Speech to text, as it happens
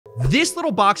This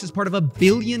little box is part of a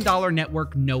billion-dollar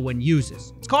network no one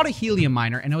uses. It's called a helium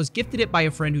miner, and I was gifted it by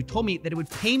a friend who told me that it would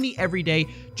pay me every day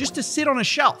just to sit on a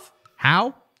shelf.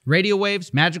 How? Radio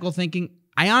waves, magical thinking?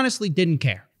 I honestly didn't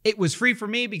care. It was free for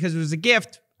me because it was a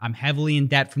gift. I'm heavily in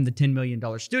debt from the $10 million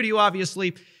studio,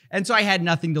 obviously, and so I had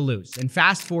nothing to lose. And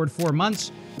fast forward 4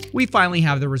 months, we finally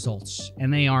have the results,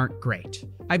 and they aren't great.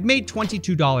 I've made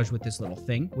 $22 with this little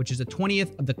thing, which is a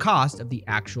 20th of the cost of the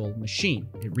actual machine.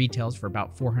 It retails for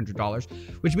about $400,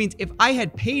 which means if I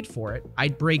had paid for it,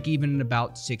 I'd break even in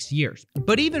about 6 years.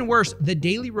 But even worse, the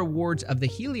daily rewards of the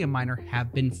helium miner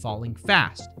have been falling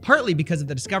fast, partly because of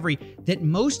the discovery that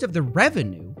most of the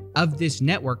revenue of this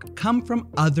network come from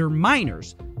other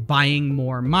miners buying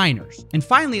more miners. And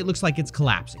finally, it looks like it's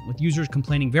collapsing, with users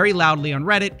complaining very loudly on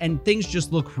Reddit, and things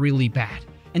just look really bad.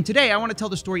 And today, I want to tell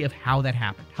the story of how that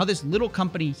happened, how this little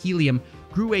company, Helium,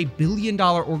 grew a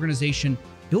billion-dollar organization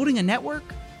building a network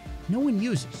no one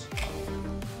uses.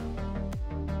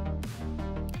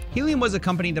 Helium was a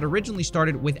company that originally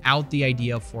started without the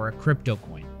idea for a crypto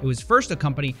coin. It was first a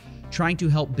company trying to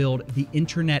help build the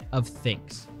Internet of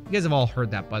Things. You guys have all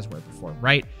heard that buzzword before,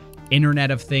 right?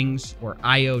 Internet of Things, or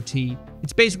IoT.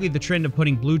 It's basically the trend of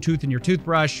putting Bluetooth in your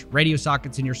toothbrush, radio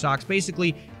sockets in your socks,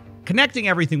 basically connecting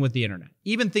everything with the internet,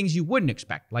 even things you wouldn't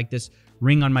expect, like this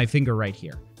ring on my finger right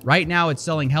here. Right now, it's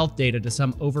selling health data to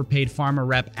some overpaid pharma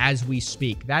rep as we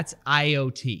speak. That's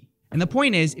IoT. And the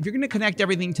point is, if you're going to connect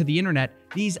everything to the internet,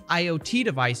 these IoT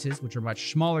devices, which are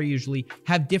much smaller usually,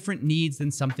 have different needs than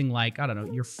something like, I don't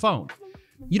know, your phone.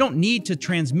 You don't need to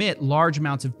transmit large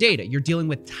amounts of data. You're dealing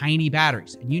with tiny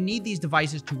batteries, and you need these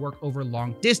devices to work over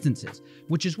long distances,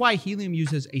 which is why Helium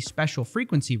uses a special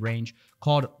frequency range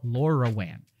called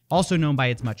LoRaWAN, also known by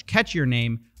its much catchier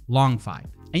name, LongFi.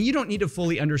 And you don't need to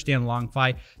fully understand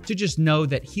LongFi to just know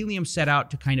that Helium set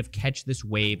out to kind of catch this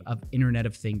wave of Internet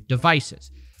of Things devices.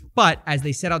 But as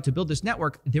they set out to build this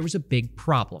network, there was a big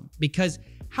problem, because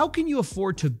how can you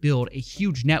afford to build a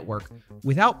huge network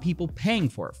without people paying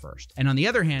for it first? And on the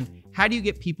other hand, how do you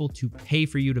get people to pay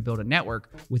for you to build a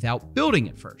network without building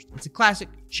it first? It's a classic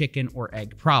chicken or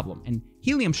egg problem. And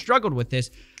Helium struggled with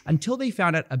this until they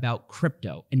found out about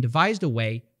crypto and devised a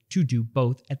way to do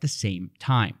both at the same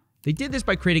time. They did this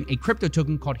by creating a crypto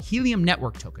token called Helium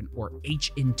Network Token, or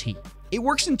HNT. It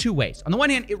works in two ways. On the one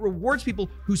hand, it rewards people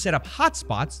who set up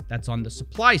hotspots, that's on the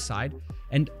supply side.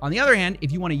 And on the other hand,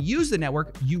 if you want to use the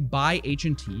network, you buy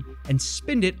HNT and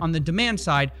spend it on the demand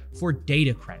side for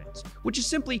data credits, which is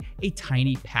simply a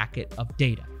tiny packet of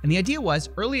data. And the idea was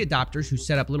early adopters who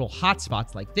set up little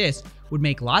hotspots like this would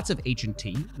make lots of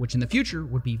HNT, which in the future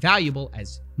would be valuable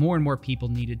as more and more people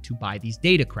needed to buy these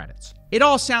data credits. It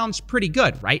all sounds pretty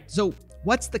good, right? So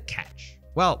what's the catch?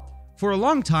 Well, for a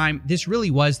long time, this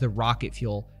really was the rocket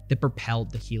fuel that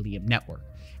propelled the Helium network.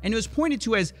 And it was pointed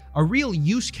to as a real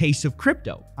use case of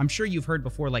crypto. I'm sure you've heard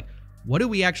before, like, what do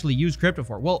we actually use crypto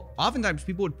for? Well, oftentimes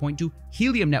people would point to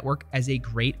Helium network as a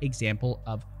great example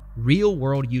of real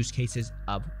world use cases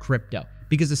of crypto,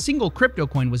 because a single crypto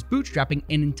coin was bootstrapping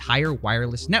an entire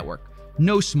wireless network.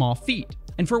 No small feat.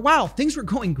 And for a while, things were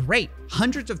going great.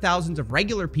 Hundreds of thousands of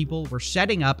regular people were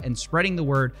setting up and spreading the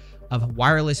word of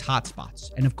wireless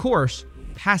hotspots. And of course,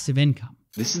 passive income.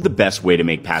 This is the best way to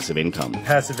make passive income.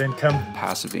 Passive income.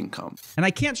 Passive income. And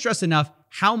I can't stress enough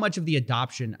how much of the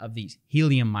adoption of these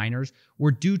Helium miners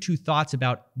were due to thoughts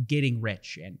about getting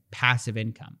rich and passive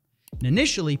income. And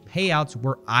initially, payouts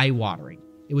were eye-watering.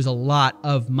 It was a lot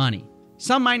of money.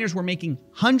 Some miners were making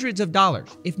hundreds of dollars,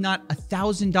 if not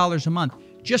 $1,000 a month,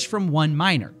 just from one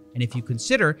miner. And if you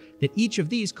consider that each of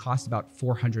these cost about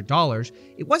 $400,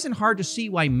 it wasn't hard to see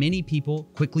why many people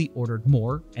quickly ordered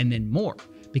more and then more,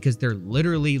 because they're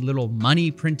literally little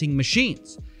money printing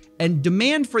machines. And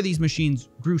demand for these machines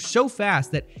grew so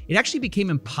fast that it actually became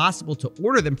impossible to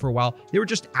order them for a while. They were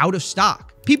just out of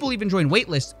stock. People even joined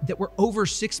waitlists that were over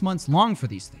 6 months long for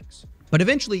these things. But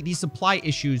eventually, these supply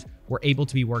issues were able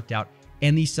to be worked out,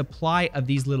 and the supply of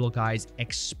these little guys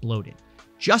exploded.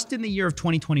 Just in the year of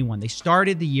 2021, they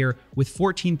started the year with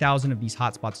 14,000 of these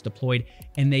hotspots deployed,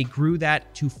 and they grew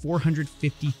that to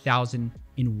 450,000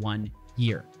 in 1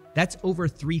 year. That's over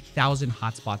 3,000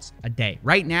 hotspots a day.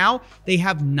 Right now, they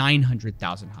have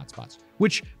 900,000 hotspots,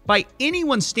 which by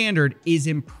anyone's standard is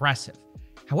impressive.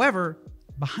 However,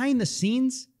 behind the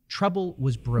scenes, trouble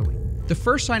was brewing. The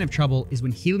first sign of trouble is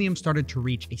when Helium started to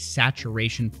reach a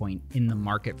saturation point in the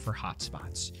market for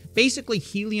hotspots. Basically,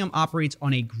 Helium operates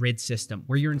on a grid system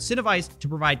where you're incentivized to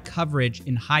provide coverage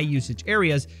in high usage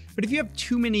areas, but if you have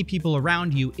too many people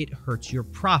around you, it hurts your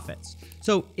profits.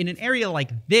 So in an area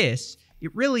like this,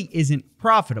 it really isn't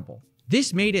profitable.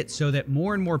 This made it so that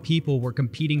more and more people were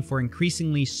competing for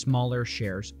increasingly smaller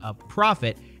shares of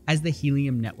profit as the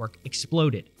helium network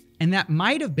exploded. And that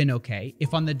might have been okay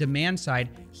if on the demand side,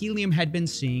 helium had been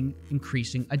seeing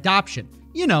increasing adoption.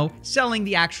 You know, selling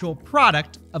the actual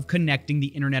product of connecting the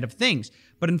Internet of Things.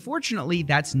 But unfortunately,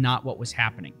 that's not what was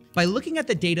happening. By looking at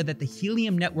the data that the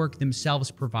helium network themselves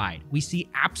provide, we see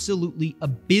absolutely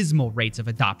abysmal rates of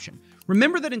adoption.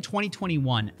 Remember that in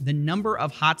 2021, the number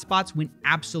of hotspots went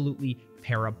absolutely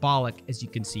parabolic, as you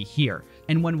can see here.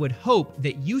 And one would hope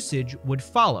that usage would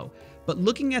follow. But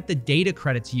looking at the data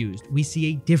credits used, we see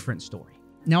a different story.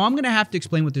 Now, I'm going to have to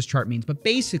explain what this chart means, but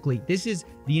basically, this is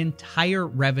the entire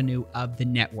revenue of the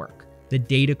network, the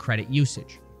data credit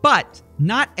usage. But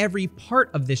not every part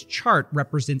of this chart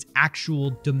represents actual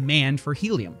demand for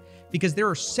helium, because there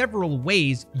are several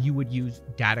ways you would use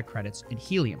data credits in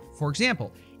helium. For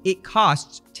example, it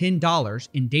costs $10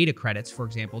 in data credits, for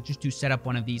example, just to set up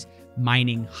one of these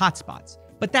mining hotspots.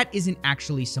 But that isn't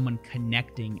actually someone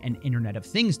connecting an Internet of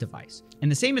Things device.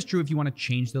 And the same is true if you want to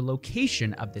change the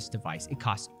location of this device. It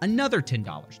costs another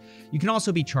 $10. You can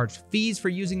also be charged fees for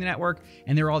using the network,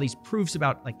 and there are all these proofs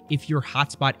about like if your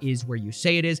hotspot is where you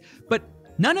say it is, but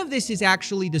none of this is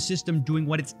actually the system doing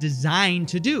what it's designed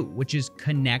to do, which is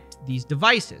connect these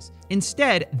devices.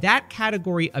 Instead, that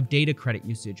category of data credit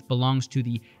usage belongs to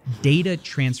the data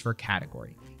transfer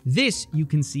category. This you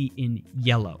can see in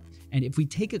yellow. And if we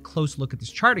take a close look at this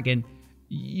chart again,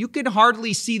 you can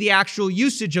hardly see the actual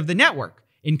usage of the network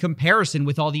in comparison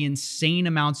with all the insane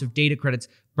amounts of data credits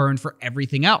burned for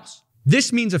everything else.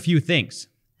 This means a few things.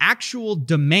 Actual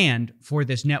demand for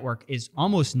this network is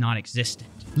almost non-existent.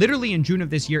 Literally in June of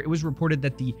this year, it was reported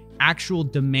that the actual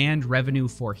demand revenue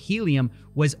for helium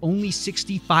was only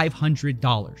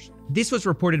 $6,500. This was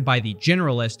reported by the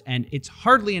Generalist, and it's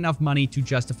hardly enough money to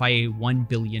justify a $1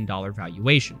 billion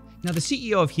valuation. Now, the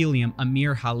CEO of Helium,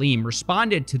 Amir Halim,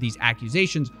 responded to these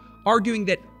accusations, arguing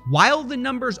that while the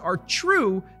numbers are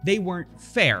true, they weren't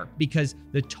fair because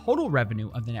the total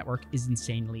revenue of the network is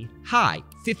insanely high,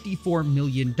 $54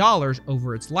 million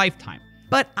over its lifetime.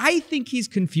 But I think he's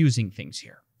confusing things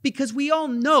here because we all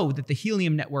know that the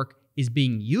helium network is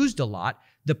being used a lot.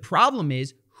 The problem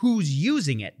is who's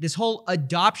using it. This whole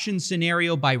adoption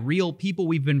scenario by real people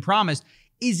we've been promised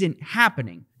isn't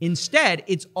happening. Instead,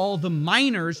 it's all the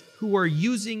miners who are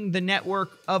using the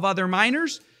network of other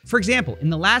miners. For example, in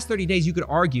the last 30 days, you could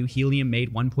argue helium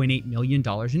made $1.8 million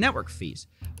in network fees,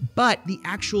 but the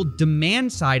actual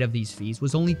demand side of these fees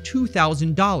was only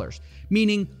 $2,000,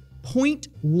 meaning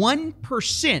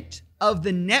 0.1% of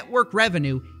the network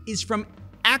revenue is from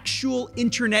actual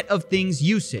Internet of Things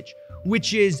usage,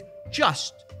 which is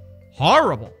just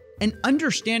horrible. And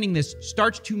understanding this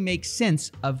starts to make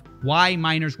sense of why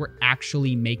miners were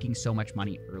actually making so much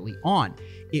money early on.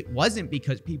 It wasn't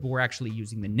because people were actually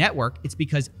using the network, it's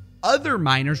because other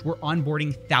miners were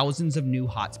onboarding thousands of new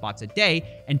hotspots a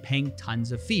day and paying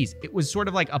tons of fees. It was sort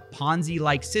of like a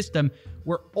Ponzi-like system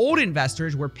where old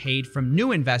investors were paid from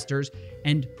new investors,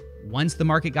 and once the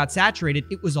market got saturated,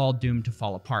 it was all doomed to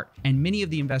fall apart. And many of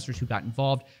the investors who got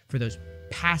involved for those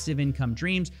passive income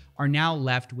dreams are now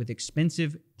left with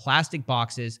expensive plastic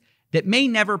boxes that may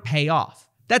never pay off.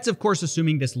 That's of course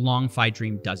assuming this LongFi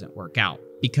dream doesn't work out,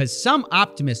 because some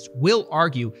optimists will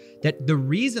argue that the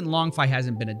reason LongFi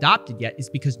hasn't been adopted yet is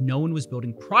because no one was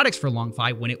building products for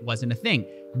LongFi when it wasn't a thing.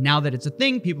 Now that it's a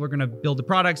thing, people are going to build the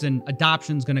products and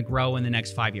adoption's going to grow in the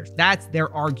next 5 years. That's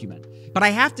their argument. But I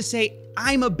have to say,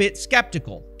 I'm a bit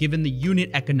skeptical given the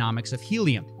unit economics of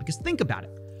helium, because think about it.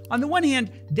 On the one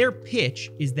hand, their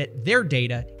pitch is that their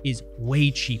data is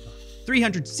way cheaper,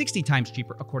 360 times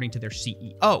cheaper according to their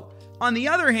CEO. On the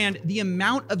other hand, the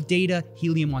amount of data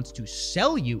Helium wants to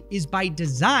sell you is by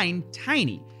design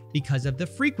tiny because of the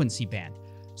frequency band.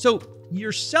 So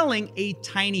you're selling a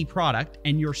tiny product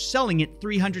and you're selling it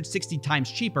 360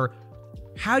 times cheaper.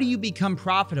 How do you become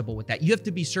profitable with that? You have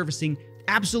to be servicing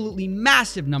absolutely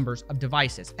massive numbers of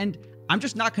devices. And I'm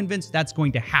just not convinced that's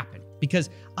going to happen, because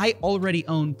I already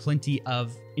own plenty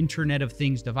of Internet of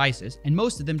Things devices, and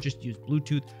most of them just use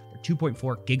Bluetooth or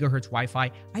 2.4 gigahertz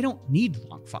Wi-Fi. I don't need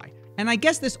LongFi. And I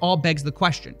guess this all begs the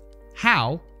question,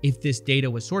 how, if this data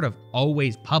was sort of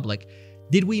always public,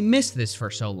 did we miss this for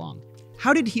so long?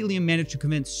 How did Helium manage to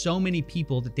convince so many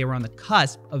people that they were on the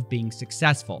cusp of being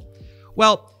successful?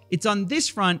 Well, it's on this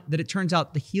front that it turns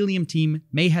out the Helium team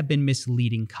may have been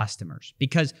misleading customers,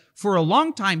 because for a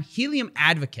long time, Helium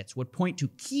advocates would point to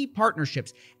key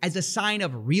partnerships as a sign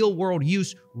of real-world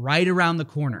use right around the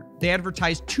corner. They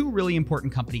advertised two really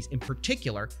important companies in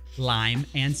particular, Lime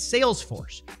and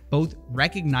Salesforce, both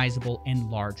recognizable and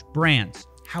large brands.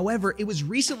 However, it was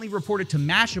recently reported to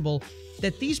Mashable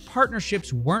that these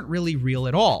partnerships weren't really real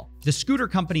at all. The scooter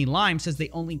company Lime says they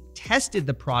only tested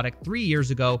the product 3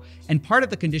 years ago, and part of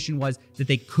the condition was that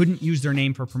they couldn't use their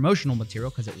name for promotional material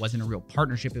because it wasn't a real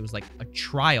partnership, it was like a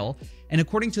trial. And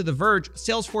according to The Verge,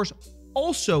 Salesforce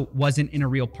also wasn't in a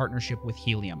real partnership with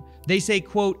Helium. They say,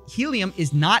 quote, Helium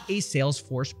is not a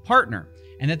Salesforce partner,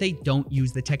 and that they don't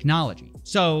use the technology.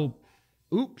 So,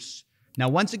 oops. Now,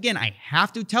 once again, I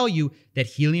have to tell you that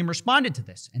Helium responded to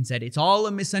this and said it's all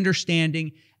a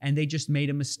misunderstanding and they just made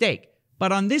a mistake.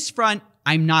 But on this front,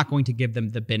 I'm not going to give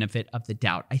them the benefit of the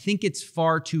doubt. I think it's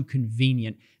far too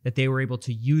convenient that they were able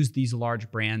to use these large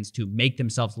brands to make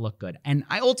themselves look good. And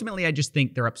I just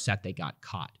think they're upset they got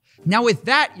caught. Now, with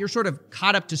that, you're sort of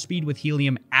caught up to speed with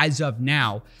Helium as of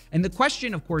now. And the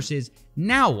question, of course, is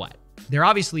now what? They're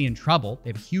obviously in trouble.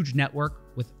 They have a huge network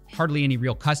with hardly any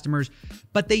real customers,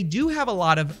 but they do have a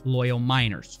lot of loyal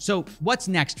miners. So what's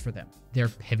next for them? They're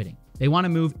pivoting. They want to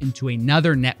move into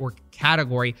another network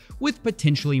category with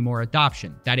potentially more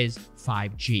adoption, that is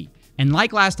 5G. And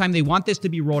like last time, they want this to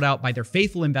be rolled out by their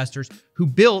faithful investors who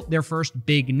built their first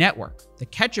big network. The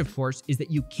catch, of course, is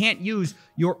that you can't use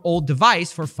your old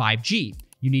device for 5G.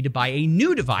 You need to buy a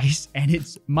new device, and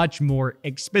it's much more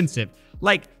expensive,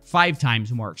 like 5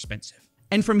 times more expensive.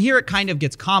 And from here, it kind of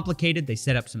gets complicated. They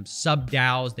set up some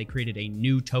sub-DAOs. They created a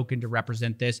new token to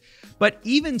represent this. But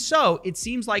even so, it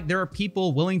seems like there are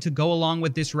people willing to go along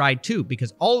with this ride too,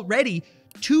 because already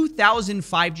 2,000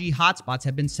 5G hotspots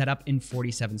have been set up in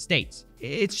 47 states.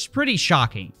 It's pretty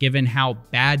shocking given how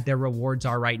bad their rewards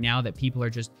are right now, that people are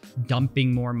just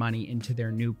dumping more money into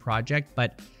their new project.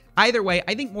 But either way,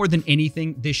 I think more than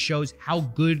anything, this shows how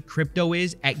good crypto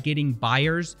is at getting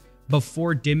buyers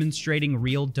before demonstrating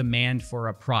real demand for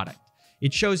a product.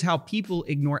 It shows how people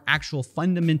ignore actual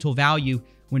fundamental value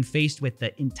when faced with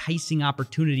the enticing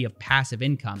opportunity of passive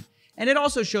income. And it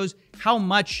also shows how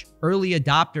much early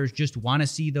adopters just want to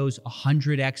see those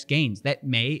 100x gains that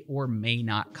may or may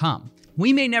not come.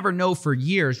 We may never know for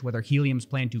years whether Helium's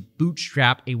plan to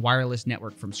bootstrap a wireless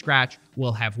network from scratch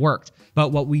will have worked.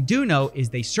 But what we do know is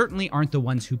they certainly aren't the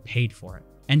ones who paid for it.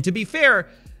 And to be fair,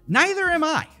 neither am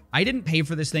I. I didn't pay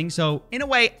for this thing, so in a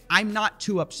way, I'm not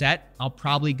too upset. I'll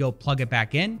probably go plug it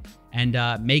back in and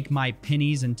make my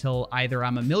pennies until either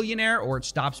I'm a millionaire or it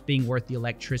stops being worth the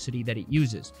electricity that it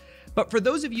uses. But for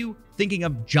those of you thinking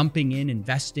of jumping in,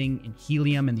 investing in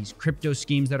Helium and these crypto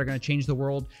schemes that are going to change the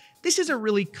world, this is a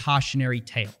really cautionary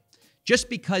tale. Just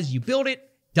because you build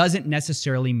it doesn't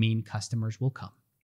necessarily mean customers will come.